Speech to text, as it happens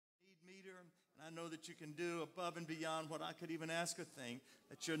I know that you can do above and beyond what I could even ask or think,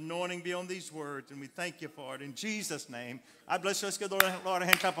 that your anointing be on these words, and we thank you for it. In Jesus' name, I bless you. Let's give the Lord a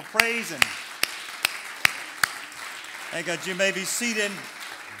hand clap of praise. And thank God. You may be seated.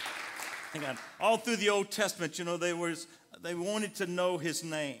 Thank God. All through the Old Testament, they wanted to know his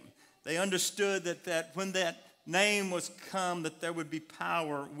name. They understood that when that name was come, that there would be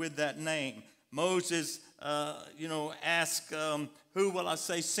power with that name. Moses, asked, who will I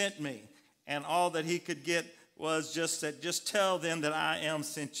say sent me? And all that he could get was just tell them that I am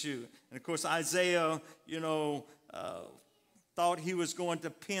sent you. And of course, Isaiah, thought he was going to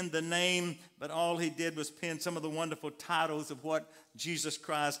pen the name, but all he did was pen some of the wonderful titles of what Jesus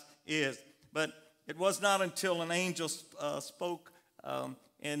Christ is. But it was not until an angel spoke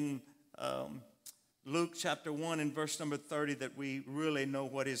in Luke chapter 1 and verse number 30 that we really know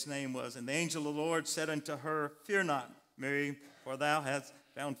what his name was. And the angel of the Lord said unto her, Fear not, Mary, for thou hast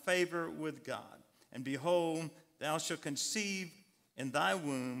found favor with God. And behold, thou shalt conceive in thy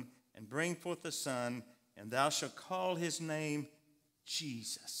womb and bring forth a son, and thou shalt call his name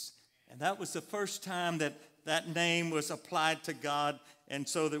Jesus. And that was the first time that name was applied to God, and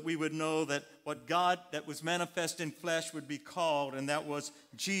so that we would know that what God that was manifest in flesh would be called, and that was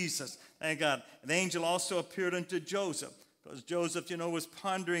Jesus. Thank God. The angel also appeared unto Joseph, because Joseph, was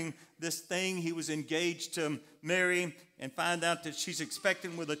pondering this thing. He was engaged to Mary and find out that she's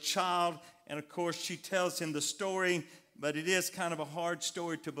expecting with a child. And, of course, she tells him the story, but it is kind of a hard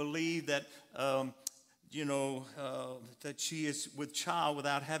story to believe that, that she is with child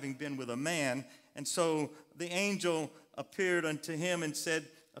without having been with a man. And so the angel appeared unto him and said,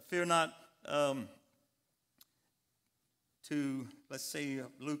 Fear not, let's see,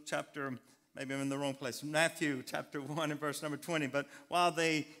 Luke chapter, maybe I'm in the wrong place, Matthew chapter 1 and verse number 20. But while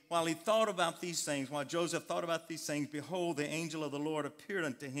he thought about these things, while Joseph thought about these things, behold, the angel of the Lord appeared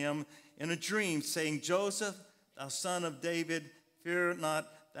unto him in a dream, saying, Joseph, thou son of David, fear not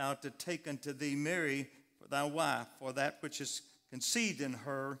thou to take unto thee Mary for thy wife, for that which is conceived in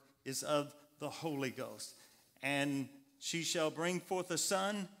her is of the Holy Ghost. And she shall bring forth a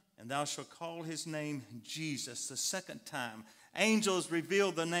son, and thou shalt call his name Jesus. The second time, angels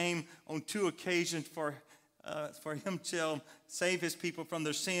revealed the name on two occasions for him to save his people from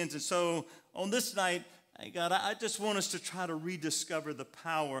their sins. And so on this night, God, I just want us to try to rediscover the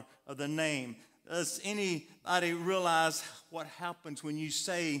power of the name. Does anybody realize what happens when you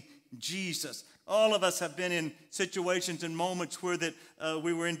say Jesus? All of us have been in situations and moments where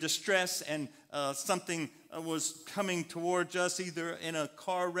we were in distress and something was coming towards us, either in a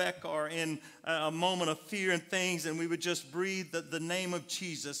car wreck or in a moment of fear and things, and we would just breathe the name of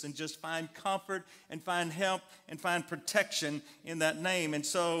Jesus and just find comfort and find help and find protection in that name. And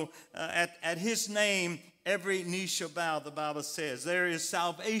so at his name, every knee shall bow, the Bible says. There is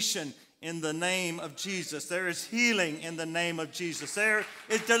salvation in the name of Jesus. There is healing in the name of Jesus. There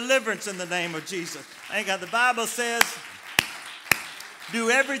is deliverance in the name of Jesus. Thank God. The Bible says,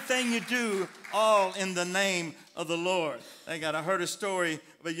 do everything you do, all in the name of the Lord. Thank God. I heard a story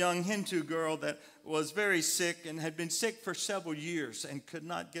of a young Hindu girl that was very sick and had been sick for several years and could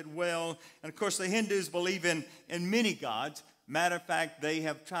not get well. And of course, the Hindus believe in many gods. Matter of fact, they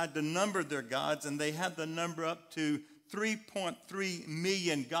have tried to number their gods, and they have the number up to 3.3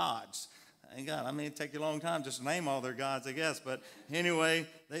 million gods. Thank God. I mean, it'd take you a long time just to name all their gods, I guess. But anyway,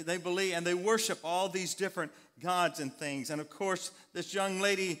 they believe and they worship all these different gods and things. And of course, this young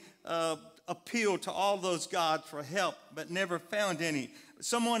lady appealed to all those gods for help, but never found any.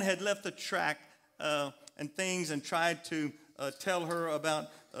 Someone had left a tract and things and tried to tell her about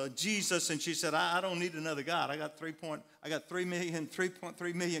Jesus, and she said, I don't need another God. I got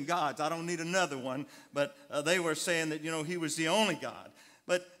 3.3 million gods. I don't need another one. But they were saying that, he was the only God.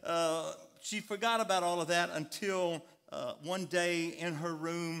 But she forgot about all of that until one day in her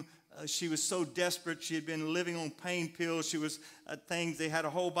room, she was so desperate. She had been living on pain pills. She was they had a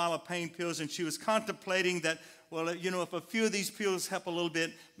whole bottle of pain pills, and she was contemplating that, well, if a few of these pills help a little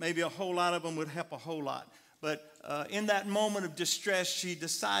bit, maybe a whole lot of them would help a whole lot. But in that moment of distress, she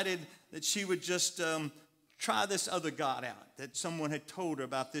decided that she would just try this other God out, that someone had told her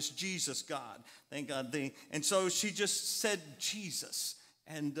about, this Jesus God. Thank God. And so she just said Jesus,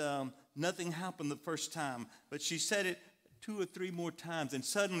 and nothing happened the first time. But she said it 2 or 3 more times, and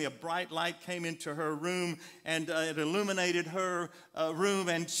suddenly a bright light came into her room, and it illuminated her room,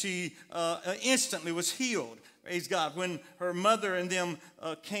 and she instantly was healed. Praise God. When her mother and them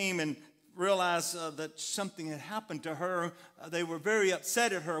came and realized that something had happened to her. They were very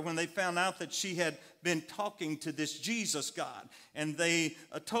upset at her when they found out that she had been talking to this Jesus God. And they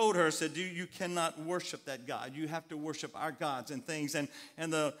told her, said, you cannot worship that God. You have to worship our gods and things. And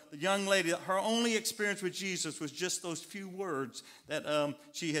the young lady, her only experience with Jesus was just those few words that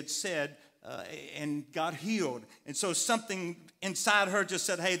she had said, and got healed. And so something inside her just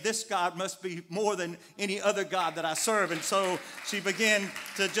said, hey, this God must be more than any other God that I serve. And so she began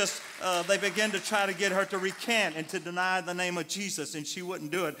to they began to try to get her to recant and to deny the name of Jesus, and she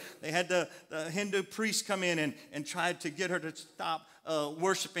wouldn't do it. They had the Hindu priest come in and tried to get her to stop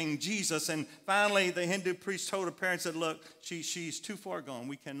worshiping Jesus. And finally, the Hindu priest told her parents that, look, she's too far gone.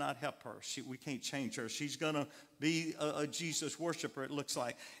 We cannot help her. We can't change her. She's going to be a Jesus worshiper, it looks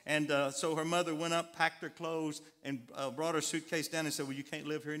like. And so her mother went up, packed her clothes, and brought her suitcase down and said, well, you can't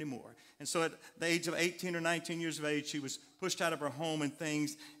live here anymore. And so at the age of 18 or 19 years of age, she was pushed out of her home and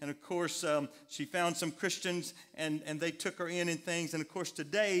things. And, of course, she found some Christians, and they took her in and things. And, of course,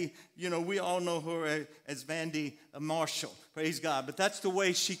 today, we all know her as Vandy Marshall. Praise God. But that's the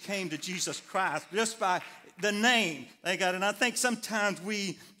way she came to Jesus Christ, just by the name. Thank God. And I think sometimes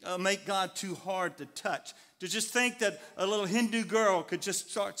we make God too hard to touch. To just think that a little Hindu girl could just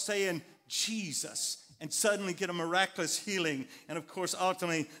start saying Jesus and suddenly get a miraculous healing, and of course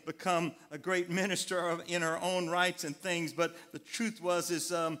ultimately become a great minister in her own rights and things. But the truth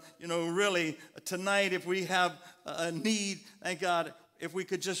is really tonight, if we have a need, thank God, if we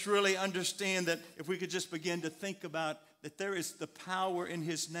could just really understand that, if we could just begin to think about that there is the power in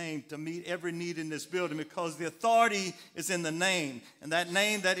his name to meet every need in this building, because the authority is in the name, and that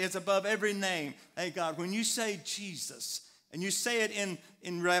name that is above every name. Thank God, when you say Jesus, and you say it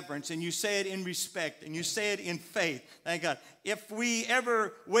in reverence, and you say it in respect, and you say it in faith, thank God, if we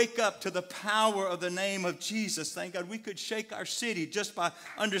ever wake up to the power of the name of Jesus, thank God, we could shake our city just by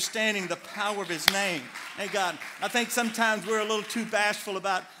understanding the power of his name. Thank God. I think sometimes we're a little too bashful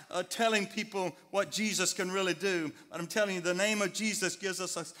about telling people what Jesus can really do. But I'm telling you, the name of Jesus gives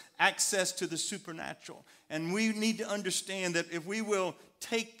us access to the supernatural. And we need to understand that if we will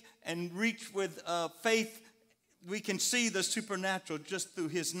take and reach with faith, we can see the supernatural just through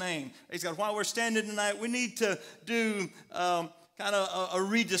his name. Praise God. While we're standing tonight, we need to do kind of a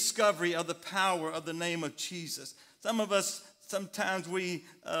rediscovery of the power of the name of Jesus. Some of us, sometimes we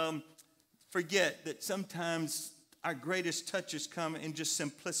forget that sometimes our greatest touches come in just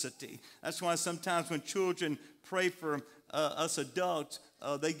simplicity. That's why sometimes when children pray for us adults,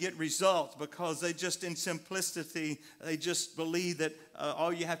 they get results, because they just, in simplicity, they just believe that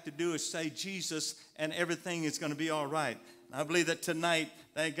all you have to do is say Jesus and everything is going to be all right. And I believe that tonight,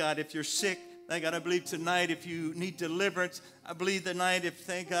 thank God, if you're sick, thank God, I believe tonight if you need deliverance, I believe tonight if,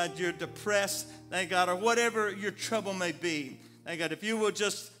 thank God, you're depressed, thank God, or whatever your trouble may be, thank God, if you will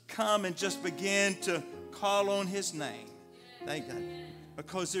just come and just begin to call on his name, thank God,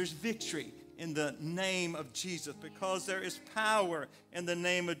 because there's victory in the name of Jesus, because there is power in the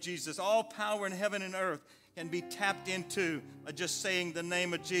name of Jesus. All power in heaven and earth can be tapped into by just saying the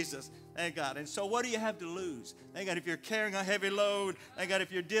name of Jesus. Thank God. And so what do you have to lose? Thank God, if you're carrying a heavy load, thank God,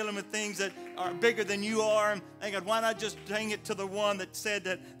 if you're dealing with things that are bigger than you are, thank God, why not just hang it to the one that said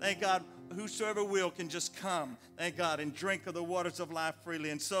that, thank God, whosoever will can just come, thank God, and drink of the waters of life freely.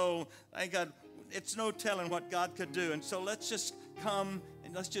 And so, thank God, it's no telling what God could do. And so let's just come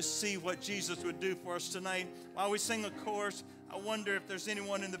and let's just see what Jesus would do for us tonight. While we sing a chorus, I wonder if there's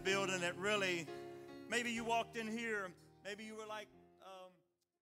anyone in the building that really, maybe you walked in here, maybe you were like,